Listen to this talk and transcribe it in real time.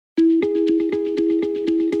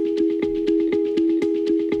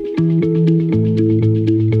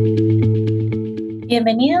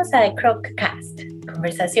Bienvenidos a The Kroc-cast,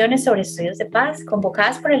 conversaciones sobre estudios de paz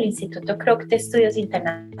convocadas por el Instituto Kroc de Estudios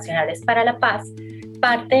Internacionales para la Paz,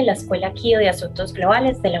 parte de la Escuela Kio de Asuntos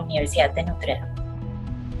Globales de la Universidad de Notre Dame.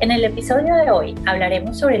 En el episodio de hoy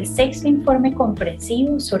hablaremos sobre el sexto informe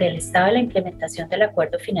comprensivo sobre el estado de la implementación del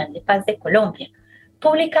Acuerdo Final de Paz de Colombia,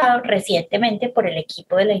 publicado recientemente por el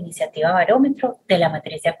equipo de la iniciativa Barómetro de la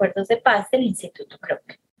Matriz de Acuerdos de Paz del Instituto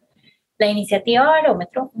Kroc. La iniciativa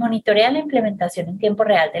Barómetro monitorea la implementación en tiempo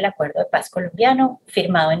real del Acuerdo de Paz colombiano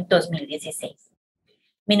firmado en 2016.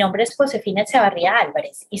 Mi nombre es Josefina Chavarría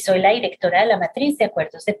Álvarez y soy la directora de la Matriz de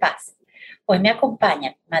Acuerdos de Paz. Hoy me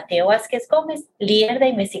acompañan Mateo Vázquez Gómez, líder de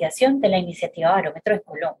investigación de la iniciativa Barómetro de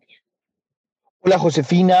Colombia. Hola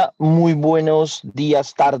Josefina, muy buenos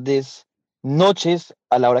días, tardes, noches,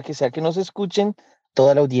 a la hora que sea que nos escuchen,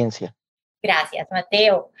 toda la audiencia. Gracias,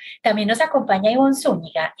 Mateo. También nos acompaña Ivonne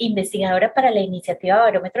Zúñiga, investigadora para la iniciativa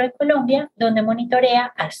Barómetro de Colombia, donde monitorea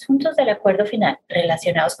asuntos del acuerdo final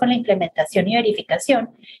relacionados con la implementación y verificación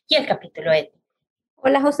y el capítulo ético.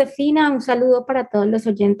 Hola Josefina, un saludo para todos los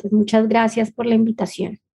oyentes. Muchas gracias por la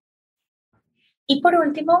invitación. Y por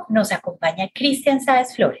último, nos acompaña Cristian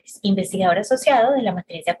Sáez Flores, investigador asociado de la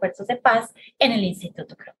Matriz de Acuerdos de Paz en el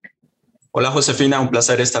Instituto Kroc. Hola Josefina, un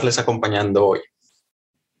placer estarles acompañando hoy.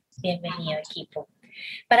 Bienvenido, equipo.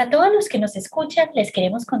 Para todos los que nos escuchan, les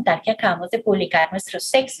queremos contar que acabamos de publicar nuestro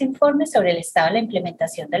sexto informe sobre el estado de la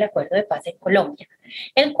implementación del Acuerdo de Paz en Colombia,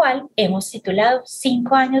 el cual hemos titulado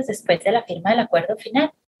 5 años después de la firma del Acuerdo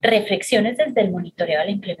Final, reflexiones desde el monitoreo de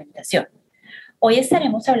la implementación. Hoy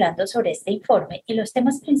estaremos hablando sobre este informe y los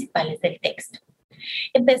temas principales del texto.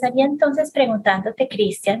 Empezaría entonces preguntándote,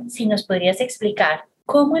 Cristian, si nos podrías explicar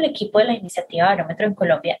cómo el equipo de la iniciativa Barómetro en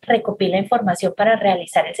Colombia recopila información para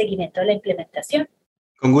realizar el seguimiento de la implementación.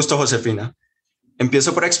 Con gusto, Josefina.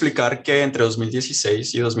 Empiezo por explicar que entre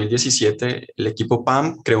 2016 y 2017 el equipo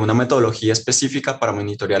PAM creó una metodología específica para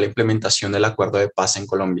monitorear la implementación del Acuerdo de Paz en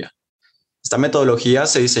Colombia. Esta metodología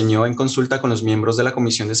se diseñó en consulta con los miembros de la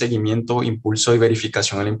Comisión de Seguimiento, Impulso y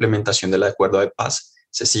Verificación a la Implementación del Acuerdo de Paz,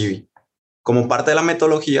 CESIVI. Como parte de la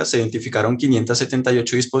metodología se identificaron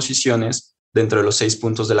 578 disposiciones dentro de los 6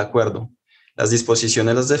 puntos del acuerdo. Las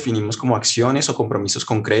disposiciones las definimos como acciones o compromisos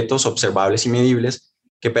concretos, observables y medibles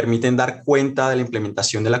que permiten dar cuenta de la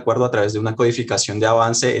implementación del acuerdo a través de una codificación de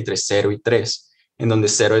avance entre 0 y 3, en donde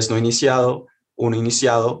 0 es no iniciado, 1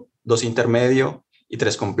 iniciado, 2 intermedio y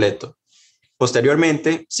 3 completo.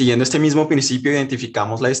 Posteriormente, siguiendo este mismo principio,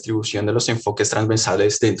 identificamos la distribución de los enfoques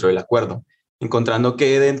transversales dentro del acuerdo, encontrando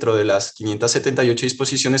que dentro de las 578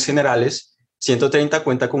 disposiciones generales, 130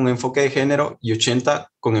 cuenta con un enfoque de género y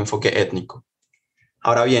 80 con enfoque étnico.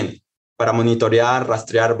 Ahora bien, para monitorear,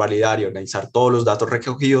 rastrear, validar y organizar todos los datos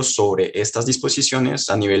recogidos sobre estas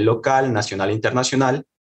disposiciones a nivel local, nacional e internacional,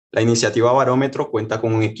 la iniciativa Barómetro cuenta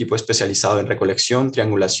con un equipo especializado en recolección,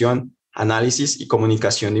 triangulación, análisis y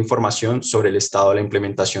comunicación de información sobre el estado de la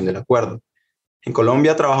implementación del acuerdo. En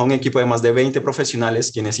Colombia trabaja un equipo de más de 20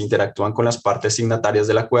 profesionales quienes interactúan con las partes signatarias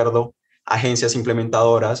del acuerdo, agencias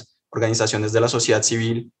implementadoras, organizaciones de la sociedad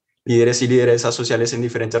civil, líderes y lideresas sociales en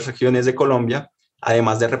diferentes regiones de Colombia,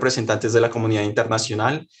 además de representantes de la comunidad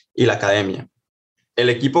internacional y la academia. El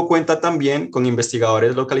equipo cuenta también con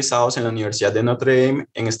investigadores localizados en la Universidad de Notre Dame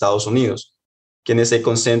en Estados Unidos, quienes se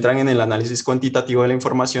concentran en el análisis cuantitativo de la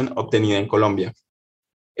información obtenida en Colombia.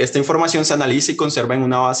 Esta información se analiza y conserva en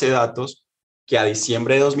una base de datos que a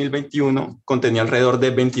diciembre de 2021 contenía alrededor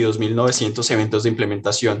de 22.900 eventos de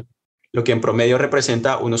implementación, lo que en promedio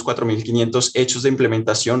representa unos 4.500 hechos de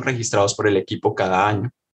implementación registrados por el equipo cada año.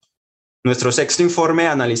 Nuestro sexto informe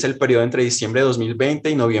analiza el periodo entre diciembre de 2020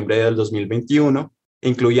 y noviembre del 2021 e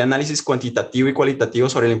incluye análisis cuantitativo y cualitativo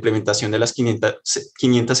sobre la implementación de las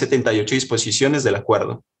 578 disposiciones del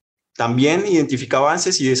acuerdo. También identifica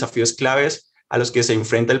avances y desafíos claves a los que se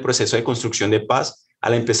enfrenta el proceso de construcción de paz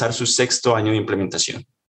al empezar su sexto año de implementación.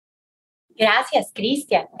 Gracias,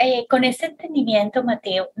 Cristian. Con este entendimiento,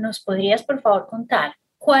 Mateo, ¿nos podrías por favor contar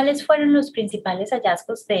cuáles fueron los principales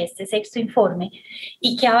hallazgos de este sexto informe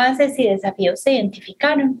y qué avances y desafíos se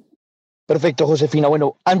identificaron? Perfecto, Josefina.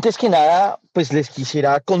 Bueno, antes que nada, pues les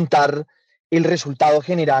quisiera contar el resultado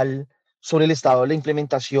general sobre el estado de la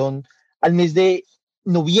implementación al mes de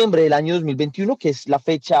noviembre del año 2021, que es la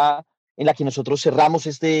fecha en la que nosotros cerramos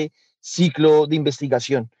este ciclo de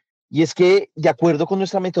investigación. Y es que, de acuerdo con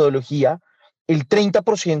nuestra metodología, el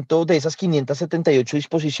 30% de esas 578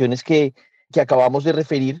 disposiciones que acabamos de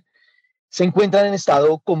referir se encuentran en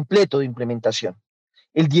estado completo de implementación.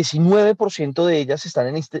 El 19% de ellas están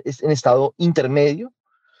en estado intermedio,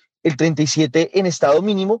 el 37% en estado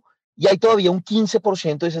mínimo, y hay todavía un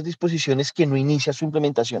 15% de esas disposiciones que no inicia su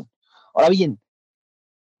implementación. Ahora bien,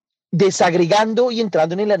 desagregando y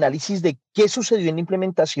entrando en el análisis de qué sucedió en la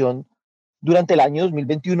implementación durante el año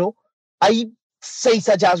 2021, hay 6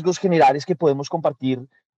 hallazgos generales que podemos compartir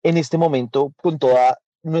en este momento con toda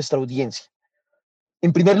nuestra audiencia.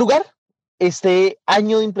 En primer lugar, este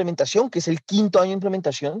año de implementación, que es el 5º año de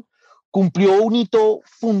implementación, cumplió un hito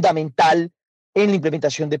fundamental en la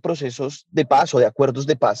implementación de procesos de paz o de acuerdos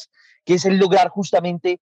de paz, que es el lograr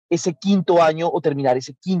justamente ese 5º año o terminar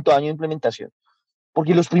ese 5º año de implementación.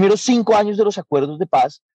 Porque los primeros 5 años de los acuerdos de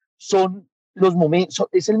paz son los momentos,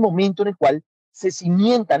 es el momento en el cual se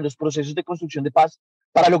cimientan los procesos de construcción de paz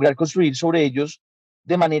para lograr construir sobre ellos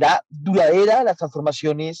de manera duradera las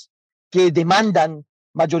transformaciones que demandan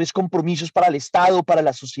mayores compromisos para el Estado, para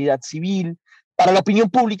la sociedad civil, para la opinión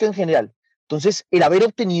pública en general. Entonces, el haber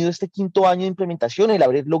obtenido este 5º año de implementación, el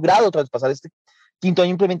haber logrado traspasar este 5º año de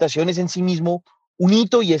implementación es en sí mismo un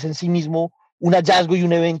hito y es en sí mismo un hallazgo y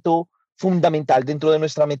un evento fundamental dentro de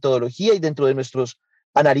nuestra metodología y dentro de nuestros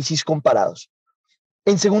análisis comparados.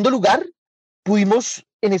 En segundo lugar, pudimos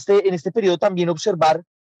en este periodo también observar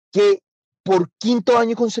que por 5º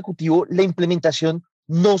año consecutivo la implementación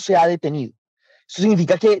no se ha detenido. Eso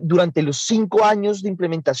significa que durante los 5 años de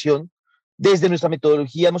implementación, desde nuestra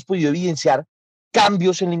metodología hemos podido evidenciar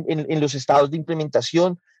cambios en los estados de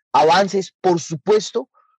implementación, avances, por supuesto,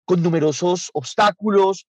 con numerosos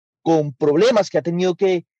obstáculos, con problemas que ha tenido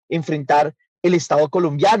que enfrentar el Estado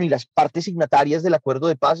colombiano y las partes signatarias del acuerdo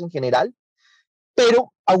de paz en general,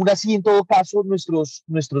 pero aún así, en todo caso,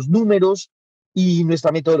 nuestros números y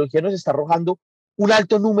nuestra metodología nos está arrojando un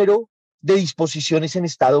alto número de disposiciones en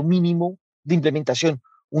estado mínimo de implementación,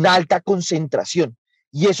 una alta concentración.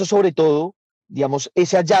 Y eso sobre todo, digamos,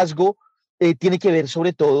 ese hallazgo tiene que ver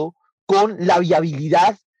sobre todo con la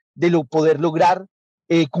viabilidad de poder lograr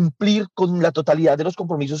cumplir con la totalidad de los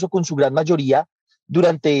compromisos o con su gran mayoría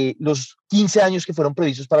durante los 15 años que fueron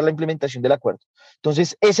previstos para la implementación del acuerdo.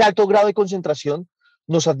 Entonces, ese alto grado de concentración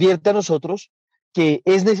nos advierte a nosotros que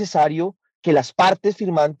es necesario que las partes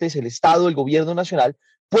firmantes, el Estado, el gobierno nacional,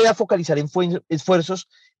 pueda focalizar esfuerzos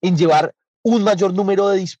en llevar un mayor número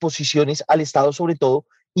de disposiciones al Estado, sobre todo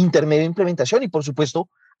intermedio de implementación, y por supuesto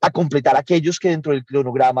a completar aquellos que dentro del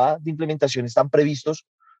cronograma de implementación están previstos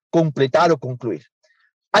completar o concluir.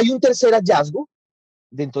 Hay un tercer hallazgo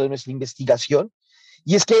dentro de nuestra investigación,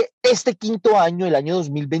 y es que este 5º año, el año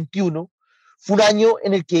 2021, fue un año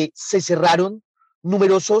en el que se cerraron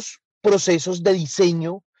numerosos procesos de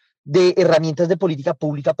diseño de herramientas de política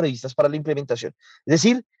pública previstas para la implementación. Es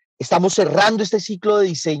decir, estamos cerrando este ciclo de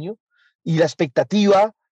diseño y la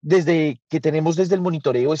expectativa que tenemos desde el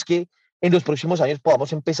monitoreo es que en los próximos años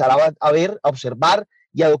podamos empezar a ver, a observar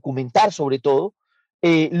y a documentar sobre todo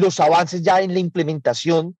los avances ya en la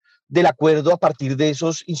implementación del acuerdo a partir de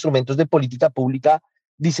esos instrumentos de política pública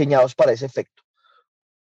diseñados para ese efecto.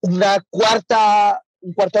 Un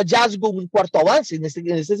cuarto hallazgo, un cuarto avance, en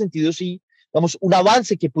este sentido sí, vamos, un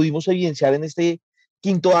avance que pudimos evidenciar en este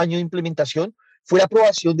 5º año de implementación fue la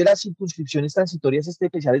aprobación de las circunscripciones transitorias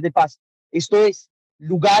especiales de paz. Esto es,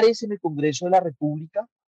 lugares en el Congreso de la República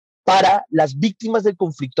para las víctimas del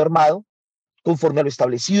conflicto armado conforme a lo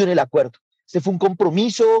establecido en el acuerdo. Este fue un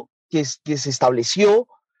compromiso que se estableció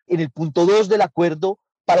en el punto 2 del acuerdo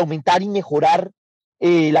para aumentar y mejorar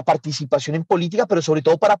la participación en política, pero sobre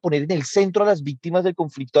todo para poner en el centro a las víctimas del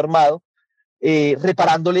conflicto armado,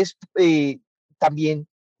 reparándoles también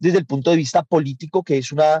desde el punto de vista político, que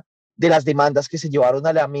es una de las demandas que se llevaron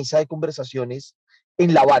a la mesa de conversaciones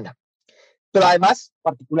en La Habana. Pero además,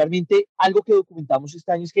 particularmente, algo que documentamos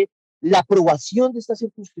este año es que la aprobación de estas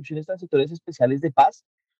circunscripciones transitorias especiales de paz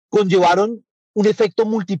conllevaron un efecto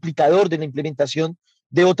multiplicador de la implementación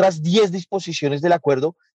de otras 10 disposiciones del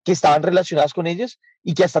acuerdo que estaban relacionadas con ellas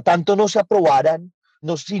y que hasta tanto no se aprobaran,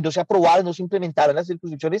 no se implementaran las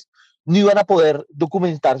circunscripciones, no iban a poder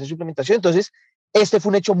documentarse su implementación. Entonces, este fue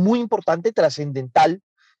un hecho muy importante, trascendental,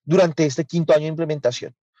 durante este 5º año de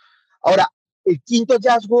implementación. Ahora, el quinto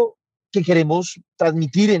hallazgo que queremos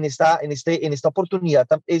transmitir en esta oportunidad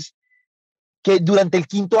es que durante el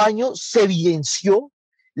 5º año se evidenció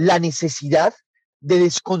la necesidad de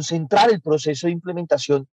desconcentrar el proceso de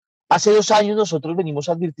implementación. Desde hace 2 años venimos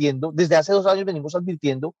advirtiendo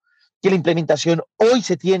que la implementación hoy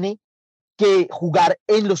se tiene que jugar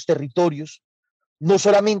en los territorios, no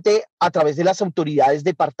solamente a través de las autoridades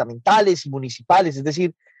departamentales y municipales, es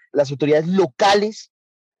decir, las autoridades locales,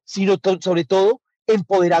 sino sobre todo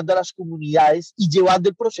empoderando a las comunidades y llevando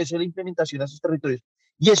el proceso de la implementación a sus territorios.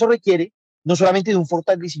 Y eso requiere no solamente de un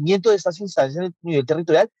fortalecimiento de estas instancias en el nivel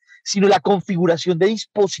territorial, sino la configuración de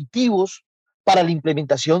dispositivos para la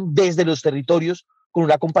implementación desde los territorios, con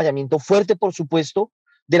un acompañamiento fuerte, por supuesto,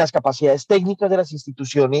 de las capacidades técnicas de las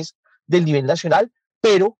instituciones del nivel nacional,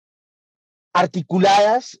 pero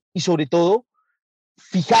articuladas y sobre todo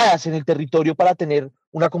fijadas en el territorio para tener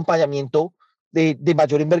un acompañamiento de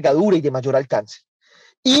mayor envergadura y de mayor alcance.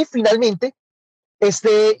 Y finalmente,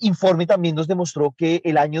 este informe también nos demostró que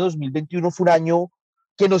el año 2021 fue un año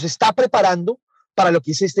que nos está preparando para lo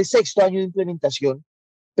que es este sexto año de implementación,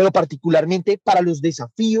 pero particularmente para los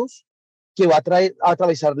desafíos que va a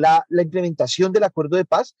atravesar la implementación del acuerdo de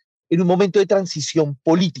paz en un momento de transición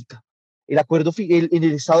política. En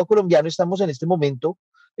el Estado colombiano estamos en este momento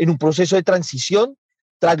en un proceso de transición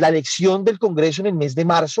tras la elección del Congreso en el mes de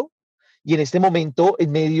marzo y en este momento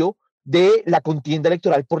en medio de la contienda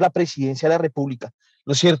electoral por la presidencia de la República.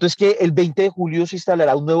 Lo cierto es que el 20 de julio se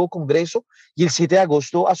instalará un nuevo Congreso y el 7 de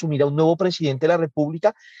agosto asumirá un nuevo presidente de la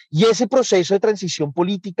República, y ese proceso de transición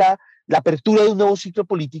política, la apertura de un nuevo ciclo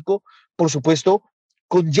político, por supuesto,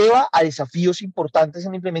 conlleva a desafíos importantes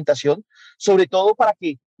en la implementación, sobre todo para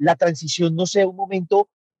que la transición no sea un momento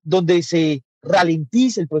donde se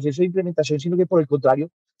ralentice el proceso de implementación, sino que por el contrario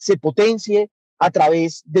se potencie a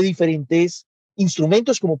través de diferentes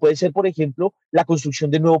instrumentos, como puede ser, por ejemplo, la construcción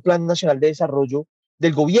del nuevo Plan Nacional de Desarrollo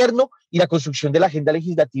del gobierno y la construcción de la agenda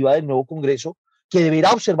legislativa del nuevo Congreso, que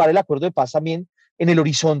deberá observar el acuerdo de paz también en el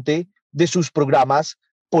horizonte de sus programas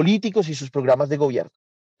políticos y sus programas de gobierno.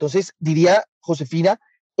 Entonces, diría, Josefina,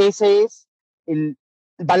 ese es el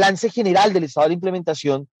balance general del estado de la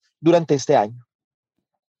implementación durante este año.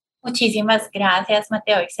 Muchísimas gracias,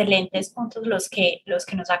 Mateo. Excelentes puntos los que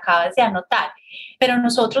nos acabas de anotar. Pero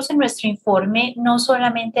nosotros en nuestro informe no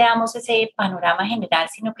solamente damos ese panorama general,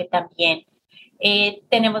 sino que también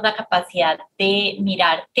tenemos la capacidad de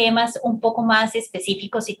mirar temas un poco más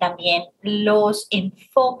específicos y también los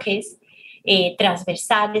enfoques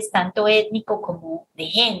transversales, tanto étnico como de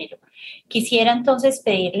género. Quisiera entonces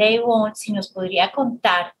pedirle a Ivonne si nos podría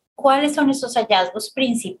contar cuáles son esos hallazgos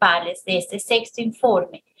principales de este sexto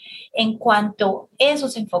informe en cuanto a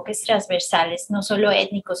esos enfoques transversales, no solo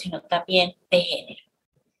étnicos, sino también de género.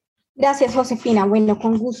 Gracias, Josefina. Bueno,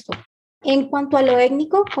 con gusto. En cuanto a lo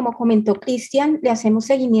étnico, como comentó Cristian, le hacemos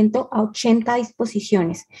seguimiento a 80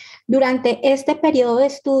 disposiciones. Durante este periodo de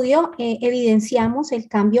estudio, evidenciamos el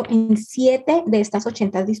cambio en 7 de estas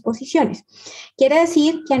 80 disposiciones. Quiere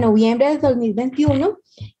decir que a noviembre de 2021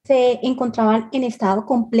 se encontraban en estado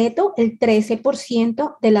completo el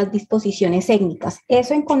 13% de las disposiciones étnicas.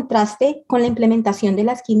 Eso en contraste con la implementación de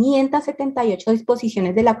las 578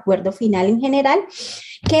 disposiciones del acuerdo final en general,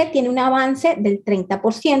 que tiene un avance del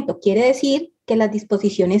 30%. Quiere decir que las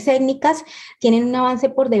disposiciones étnicas tienen un avance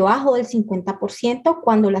por debajo del 50%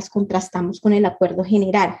 cuando las contrastamos con el acuerdo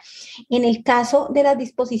general. En el caso de las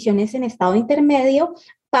disposiciones en estado intermedio,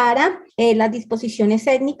 para las disposiciones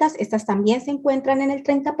étnicas, estas también se encuentran en el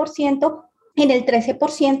 30%, en el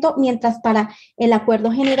 13%, mientras para el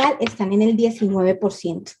acuerdo general están en el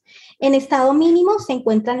 19%. En estado mínimo se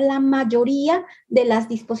encuentran la mayoría de las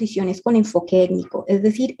disposiciones con enfoque étnico, es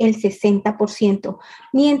decir, el 60%,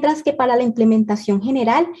 mientras que para la implementación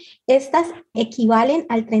general, estas equivalen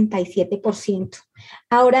al 37%.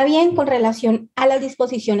 Ahora bien, con relación a las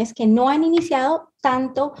disposiciones que no han iniciado,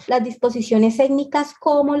 tanto las disposiciones étnicas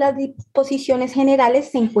como las disposiciones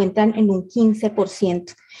generales se encuentran en un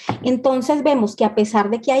 15%. Entonces vemos que a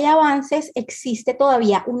pesar de que hay avances, existe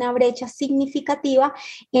todavía una brecha significativa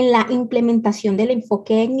en la implementación del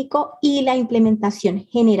enfoque étnico y la implementación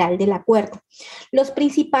general del acuerdo. Los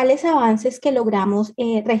principales avances que logramos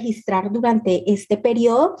registrar durante este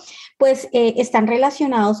periodo, pues están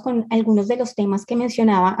relacionados con algunos de los temas que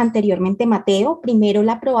mencionaba anteriormente Mateo. Primero,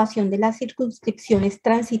 la aprobación de las circunscripciones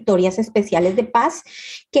transitorias especiales de paz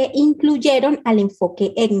que incluyeron al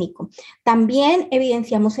enfoque étnico. También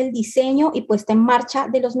evidenciamos el diseño y puesta en marcha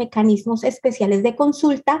de los mecanismos especiales de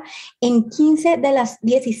consulta en 15 de las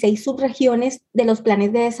 16 subregiones de los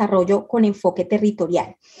planes de desarrollo con enfoque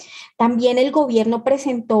territorial. También el gobierno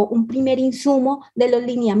presentó un primer insumo de los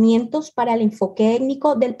lineamientos para el enfoque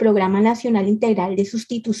étnico del Programa Nacional Integral de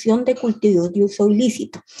Sustitución de Cultivos de Uso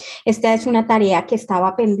Ilícito. Esta es una tarea que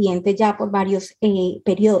estaba pendiente ya por varios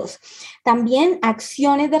periodos. También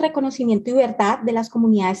acciones de reconocimiento y verdad de las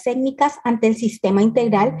comunidades étnicas ante el Sistema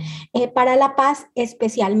Integral para la Paz,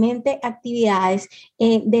 especialmente actividades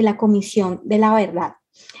de la Comisión de la Verdad.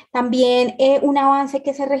 También un avance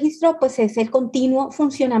que se registró pues, es el continuo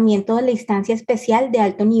funcionamiento de la instancia especial de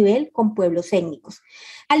alto nivel con pueblos étnicos.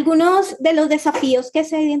 Algunos de los desafíos que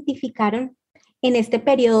se identificaron en este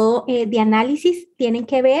periodo de análisis tienen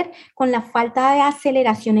que ver con la falta de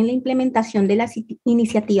aceleración en la implementación de las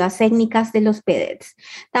iniciativas técnicas de los PDETs.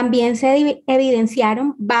 También se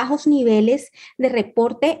evidenciaron bajos niveles de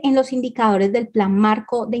reporte en los indicadores del Plan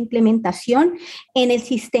Marco de Implementación en el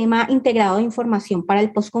Sistema Integrado de Información para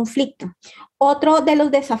el Postconflicto. Otro de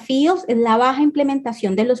los desafíos es la baja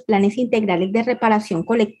implementación de los planes integrales de reparación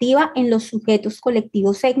colectiva en los sujetos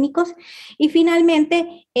colectivos étnicos y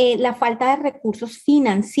finalmente la falta de recursos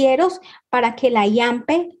financieros para que la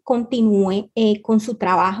IAMPE continúe con su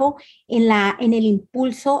trabajo en el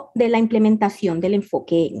impulso de la implementación del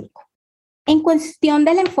enfoque étnico. En cuestión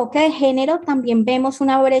del enfoque de género, también vemos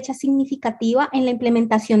una brecha significativa en la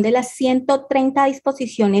implementación de las 130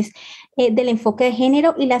 disposiciones del enfoque de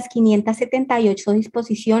género y las 578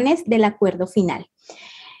 disposiciones del acuerdo final.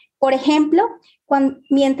 Por ejemplo,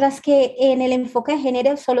 mientras que en el enfoque de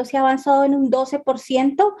género solo se ha avanzado en un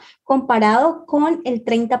 12% comparado con el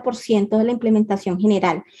 30% de la implementación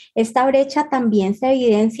general. Esta brecha también se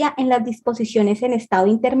evidencia en las disposiciones en estado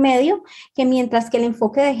intermedio, que mientras que el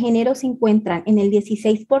enfoque de género se encuentran en el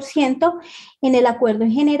 16%, en el acuerdo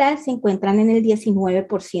en general se encuentran en el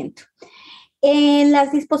 19%. En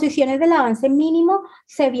las disposiciones del avance mínimo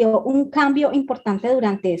se vio un cambio importante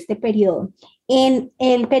durante este periodo. En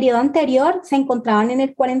el periodo anterior se encontraban en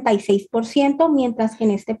el 46%, mientras que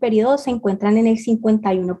en este periodo se encuentran en el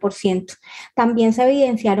 51%. También se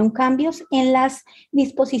evidenciaron cambios en las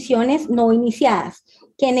disposiciones no iniciadas,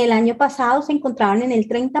 que en el año pasado se encontraban en el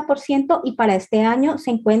 30% y para este año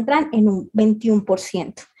se encuentran en un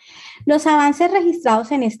 21%. Los avances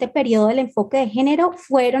registrados en este periodo del enfoque de género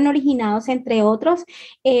fueron originados, entre otros,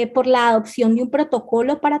 por la adopción de un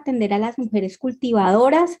protocolo para atender a las mujeres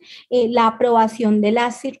cultivadoras, la aprobación de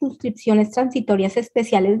las circunscripciones transitorias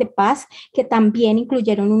especiales de paz, que también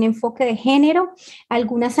incluyeron un enfoque de género,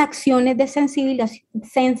 algunas acciones de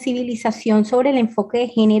sensibilización sobre el enfoque de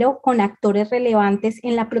género con actores relevantes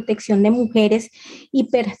en la protección de mujeres y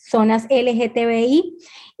personas LGTBI,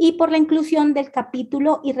 y por la inclusión del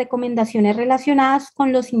capítulo y recomendaciones relacionadas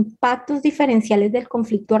con los impactos diferenciales del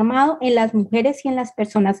conflicto armado en las mujeres y en las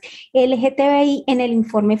personas LGTBI en el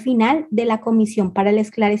informe final de la Comisión para el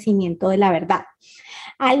Esclarecimiento de la Verdad.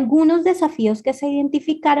 Algunos desafíos que se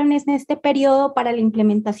identificaron en este periodo para la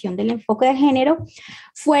implementación del enfoque de género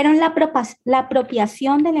fueron la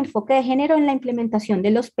apropiación del enfoque de género en la implementación de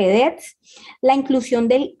los PDETs, la inclusión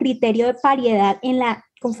del criterio de paridad en la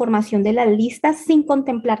conformación de las listas sin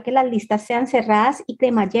contemplar que las listas sean cerradas y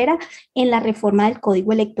cremallera en la reforma del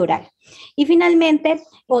Código Electoral. Y finalmente,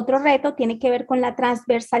 otro reto tiene que ver con la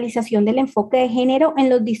transversalización del enfoque de género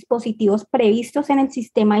en los dispositivos previstos en el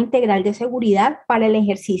Sistema Integral de Seguridad para el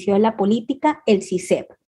Ejercicio de la Política, el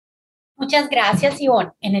SISEP. Muchas gracias,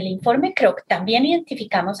 Ivonne. En el informe Kroc también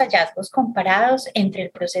identificamos hallazgos comparados entre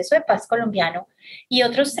el proceso de paz colombiano y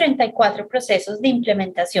otros 34 procesos de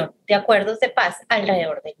implementación de acuerdos de paz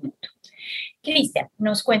alrededor del mundo. Cristian,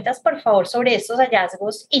 ¿nos cuentas por favor sobre estos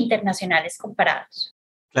hallazgos internacionales comparados?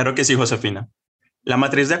 Claro que sí, Josefina. La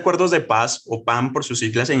matriz de acuerdos de paz, o PAM por sus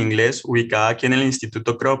siglas en inglés, ubicada aquí en el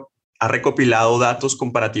Instituto Kroc, ha recopilado datos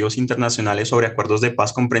comparativos internacionales sobre acuerdos de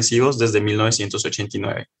paz comprensivos desde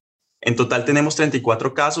 1989. En total tenemos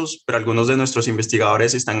 34 casos, pero algunos de nuestros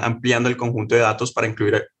investigadores están ampliando el conjunto de datos para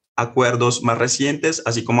incluir acuerdos más recientes,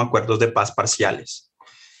 así como acuerdos de paz parciales.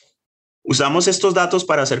 Usamos estos datos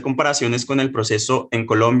para hacer comparaciones con el proceso en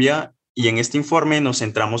Colombia y en este informe nos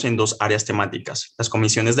centramos en dos áreas temáticas: las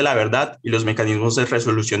comisiones de la verdad y los mecanismos de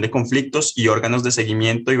resolución de conflictos y órganos de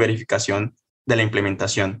seguimiento y verificación de la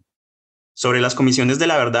implementación. Sobre las comisiones de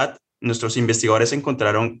la verdad, nuestros investigadores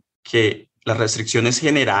encontraron que las restricciones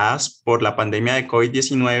generadas por la pandemia de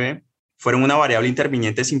COVID-19 fueron una variable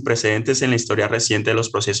interviniente sin precedentes en la historia reciente de los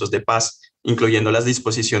procesos de paz, incluyendo las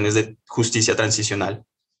disposiciones de justicia transicional.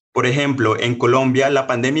 Por ejemplo, en Colombia, la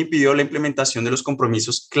pandemia impidió la implementación de los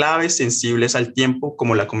compromisos claves sensibles al tiempo,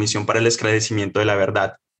 como la Comisión para el Esclarecimiento de la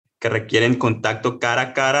Verdad, que requieren contacto cara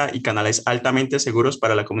a cara y canales altamente seguros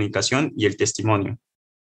para la comunicación y el testimonio.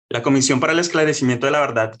 La Comisión para el Esclarecimiento de la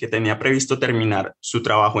Verdad, que tenía previsto terminar su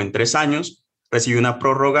trabajo en 3 años, recibió una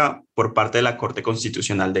prórroga por parte de la Corte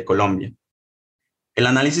Constitucional de Colombia. El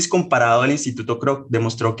análisis comparado del Instituto Kroc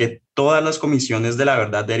demostró que todas las comisiones de la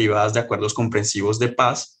verdad derivadas de acuerdos comprensivos de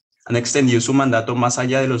paz han extendido su mandato más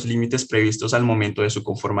allá de los límites previstos al momento de su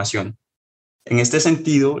conformación. En este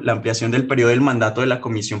sentido, la ampliación del periodo del mandato de la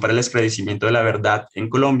Comisión para el Esclarecimiento de la Verdad en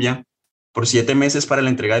Colombia por 7 meses para la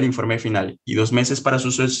entrega del informe final y 2 meses para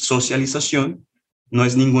su socialización no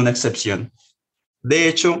es ninguna excepción. De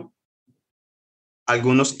hecho,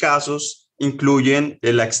 algunos casos incluyen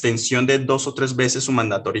la extensión de 2 o 3 veces su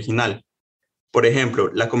mandato original. Por ejemplo,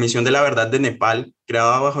 la Comisión de la Verdad de Nepal,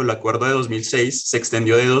 creada bajo el Acuerdo de 2006, se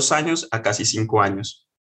extendió de 2 años a casi 5 años.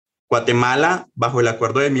 Guatemala, bajo el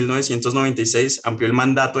Acuerdo de 1996, amplió el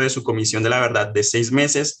mandato de su Comisión de la Verdad de 6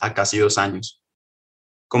 meses a casi 2 años.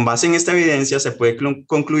 Con base en esta evidencia, se puede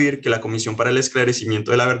concluir que la Comisión para el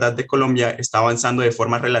Esclarecimiento de la Verdad de Colombia está avanzando de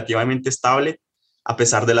forma relativamente estable a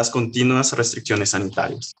pesar de las continuas restricciones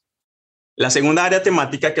sanitarias. La segunda área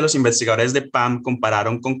temática que los investigadores de PAM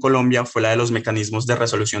compararon con Colombia fue la de los mecanismos de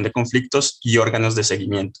resolución de conflictos y órganos de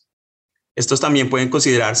seguimiento. Estos también pueden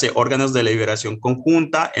considerarse órganos de deliberación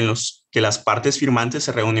conjunta en los que las partes firmantes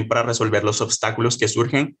se reúnen para resolver los obstáculos que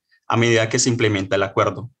surgen a medida que se implementa el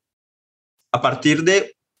acuerdo. A partir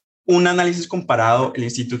de un análisis comparado, el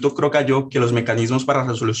Instituto Kroc halló que los mecanismos para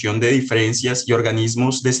resolución de diferencias y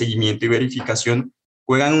organismos de seguimiento y verificación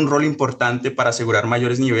juegan un rol importante para asegurar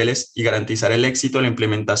mayores niveles y garantizar el éxito de la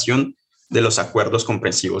implementación de los acuerdos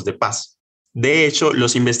comprensivos de paz. De hecho,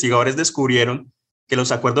 los investigadores descubrieron que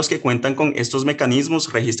los acuerdos que cuentan con estos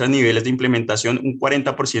mecanismos registran niveles de implementación un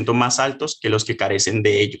 40% más altos que los que carecen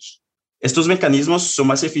de ellos. Estos mecanismos son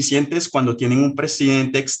más eficientes cuando tienen un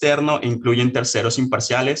presidente externo e incluyen terceros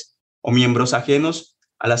imparciales o miembros ajenos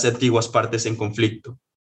a las antiguas partes en conflicto.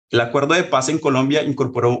 El Acuerdo de Paz en Colombia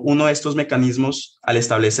incorporó uno de estos mecanismos al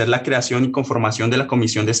establecer la creación y conformación de la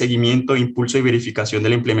Comisión de Seguimiento, Impulso y Verificación de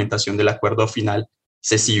la Implementación del Acuerdo Final,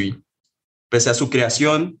 CECIBI. Pese a su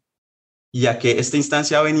creación, y a que esta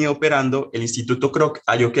instancia ha venido operando, el Instituto Kroc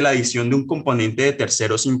halló que la adición de un componente de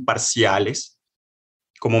terceros imparciales,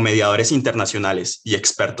 como mediadores internacionales y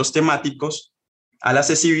expertos temáticos, a la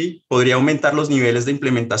CECIBI podría aumentar los niveles de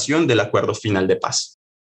implementación del Acuerdo Final de Paz.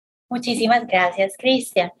 Muchísimas gracias,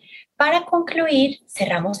 Cristian. Para concluir,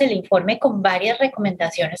 cerramos el informe con varias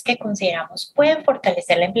recomendaciones que consideramos pueden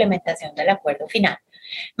fortalecer la implementación del acuerdo final.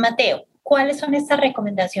 Mateo, ¿cuáles son estas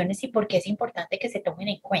recomendaciones y por qué es importante que se tomen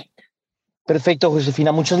en cuenta? Perfecto,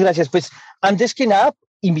 Josefina, muchas gracias. Pues antes que nada,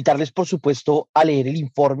 invitarles, por supuesto, a leer el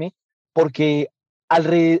informe, porque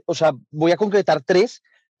voy a concretar 3,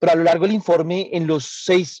 pero a lo largo del informe, en los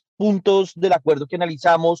 6 puntos del acuerdo que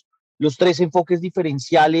analizamos, los 3 enfoques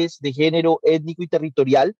diferenciales de género, étnico y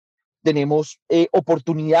territorial, tenemos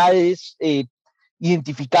oportunidades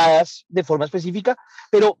identificadas de forma específica,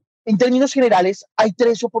 pero en términos generales hay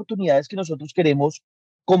 3 oportunidades que nosotros queremos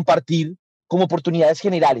compartir como oportunidades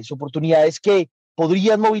generales, oportunidades que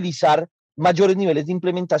podrían movilizar mayores niveles de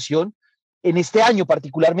implementación en este año,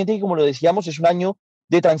 particularmente, que como lo decíamos, es un año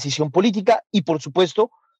de transición política y, por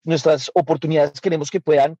supuesto, nuestras oportunidades queremos que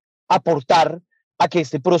puedan aportar a que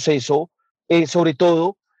este proceso, sobre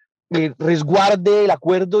todo, resguarde el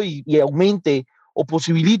acuerdo y aumente o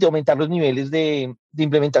posibilite aumentar los niveles de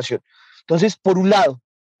implementación. Entonces, por un lado,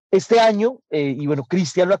 este año, y bueno,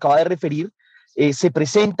 Cristian lo acaba de referir, se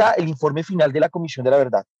presenta el informe final de la Comisión de la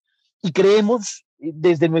Verdad. Y creemos,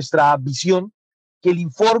 desde nuestra visión, que el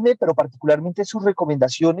informe, pero particularmente sus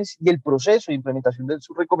recomendaciones y el proceso de implementación de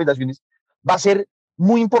sus recomendaciones, va a ser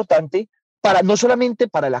muy importante para no solamente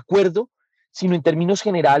para el acuerdo, sino en términos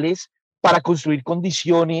generales para construir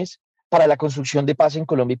condiciones para la construcción de paz en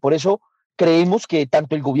Colombia. Y por eso creemos que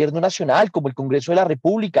tanto el gobierno nacional como el Congreso de la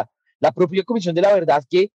República, la propia Comisión de la Verdad,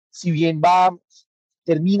 que si bien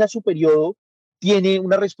termina su periodo, tiene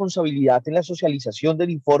una responsabilidad en la socialización del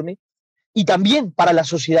informe, y también para la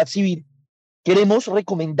sociedad civil. Queremos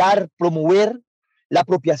recomendar, promover la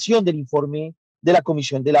apropiación del informe de la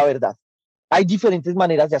Comisión de la Verdad. Hay diferentes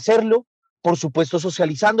maneras de hacerlo, por supuesto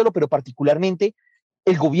socializándolo, pero particularmente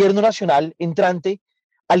el gobierno nacional entrante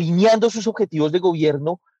alineando sus objetivos de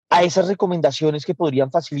gobierno a esas recomendaciones que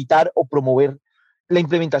podrían facilitar o promover la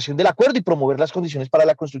implementación del acuerdo y promover las condiciones para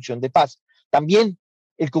la construcción de paz. También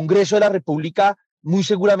el Congreso de la República, muy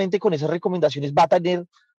seguramente con esas recomendaciones, va a tener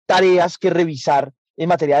tareas que revisar en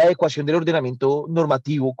materia de adecuación del ordenamiento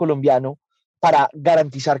normativo colombiano para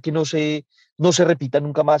garantizar que no se repita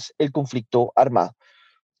nunca más el conflicto armado.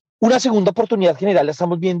 Una segunda oportunidad general la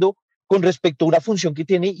estamos viendo con respecto a una función que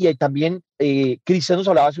tiene, y también Cristian nos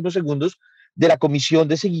hablaba hace unos segundos de la Comisión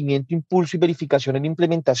de Seguimiento, Impulso y Verificación en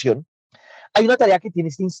Implementación. Hay una tarea que tiene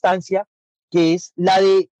esta instancia, que es la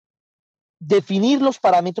de definir los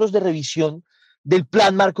parámetros de revisión del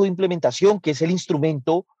Plan Marco de Implementación, que es el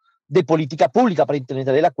instrumento de política pública para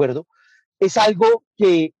implementar el acuerdo. Es algo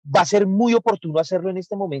que va a ser muy oportuno hacerlo en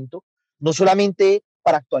este momento, no solamente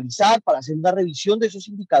para actualizar, para hacer una revisión de esos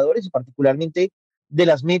indicadores y particularmente de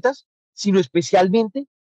las metas, sino especialmente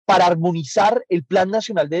para armonizar el Plan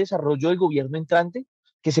Nacional de Desarrollo del gobierno entrante,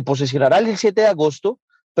 que se posesionará el 7 de agosto,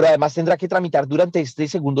 pero además tendrá que tramitar durante este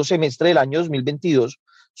segundo semestre del año 2022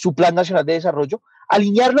 su Plan Nacional de Desarrollo,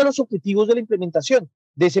 alinearlo a los objetivos de la implementación.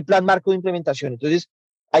 de ese plan marco de implementación. Entonces,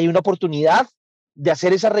 hay una oportunidad de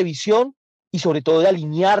hacer esa revisión y sobre todo de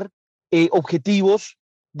alinear objetivos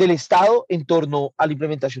del Estado en torno a la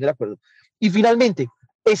implementación del acuerdo. Y finalmente,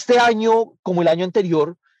 este año, como el año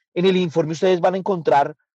anterior, en el informe ustedes van a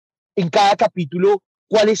encontrar en cada capítulo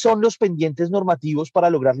cuáles son los pendientes normativos para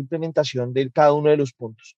lograr la implementación de cada uno de los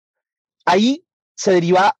puntos. Ahí se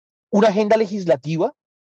deriva una agenda legislativa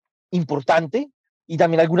importante y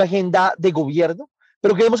también alguna agenda de gobierno,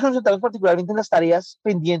 pero queremos concentrarnos particularmente en las tareas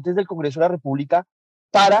pendientes del Congreso de la República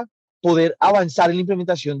para poder avanzar en la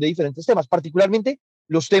implementación de diferentes temas, particularmente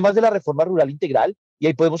los temas de la reforma rural integral, y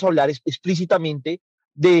ahí podemos hablar explícitamente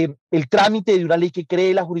del trámite de una ley que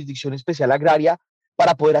cree la Jurisdicción Especial Agraria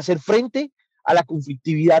para poder hacer frente a la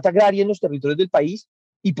conflictividad agraria en los territorios del país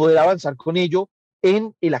y poder avanzar con ello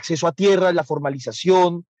en el acceso a tierra, la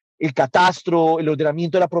formalización, el catastro, el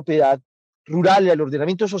ordenamiento de la propiedad rural, el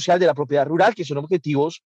ordenamiento social de la propiedad rural, que son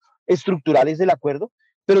objetivos estructurales del acuerdo,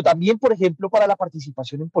 pero también, por ejemplo, para la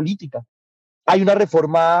participación en política. Hay una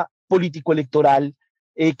reforma político-electoral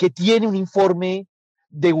que tiene un informe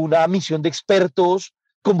de una misión de expertos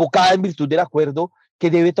convocada en virtud del acuerdo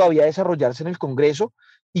que debe todavía desarrollarse en el Congreso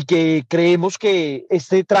y que creemos que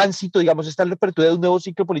este tránsito, digamos, esta apertura de un nuevo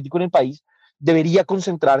ciclo político en el país debería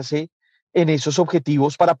concentrarse en esos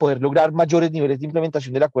objetivos para poder lograr mayores niveles de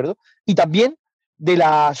implementación del acuerdo y también de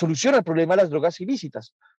la solución al problema de las drogas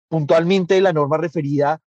ilícitas, puntualmente la norma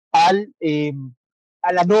referida a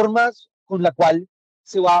las normas con la cual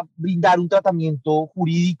se va a brindar un tratamiento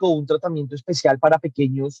jurídico, un tratamiento especial para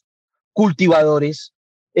pequeños cultivadores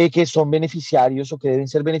que son beneficiarios o que deben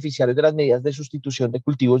ser beneficiarios de las medidas de sustitución de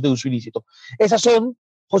cultivos de uso ilícito. Esas son,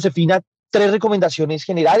 Josefina, 3 recomendaciones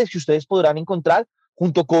generales que ustedes podrán encontrar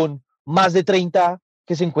junto con más de 30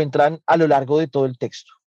 que se encuentran a lo largo de todo el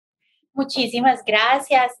texto. Muchísimas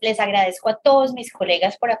gracias. Les agradezco a todos mis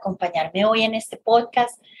colegas por acompañarme hoy en este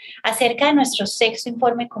podcast acerca de nuestro sexto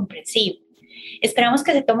informe comprensivo. Esperamos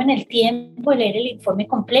que se tomen el tiempo de leer el informe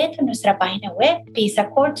completo en nuestra página web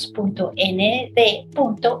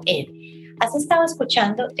peaceaccords.nd.edu. Has estado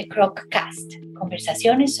escuchando The Kroc Cast,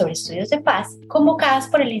 conversaciones sobre estudios de paz convocadas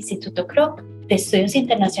por el Instituto Kroc de Estudios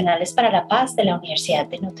Internacionales para la Paz de la Universidad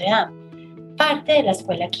de Notre Dame, parte de la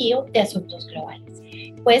Escuela KIO de Asuntos Globales.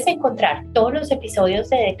 Puedes encontrar todos los episodios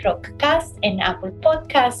de The Kroc Cast en Apple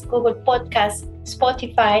Podcasts, Google Podcasts,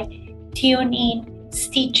 Spotify, TuneIn,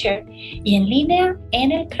 Stitcher y en línea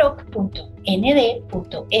en el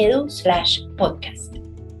kroc.nd.edu/podcast.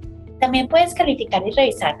 También puedes calificar y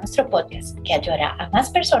revisar nuestro podcast, que ayudará a más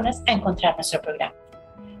personas a encontrar nuestro programa.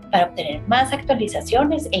 Para obtener más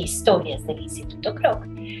actualizaciones e historias del Instituto Kroc,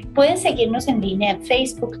 puedes seguirnos en línea en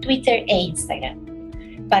Facebook, Twitter e Instagram.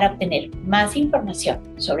 Para obtener más información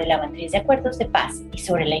sobre la matriz de acuerdos de paz y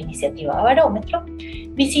sobre la iniciativa Barómetro,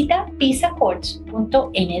 visita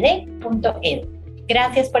peaceaccords.nd.edu.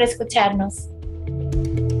 Gracias por escucharnos.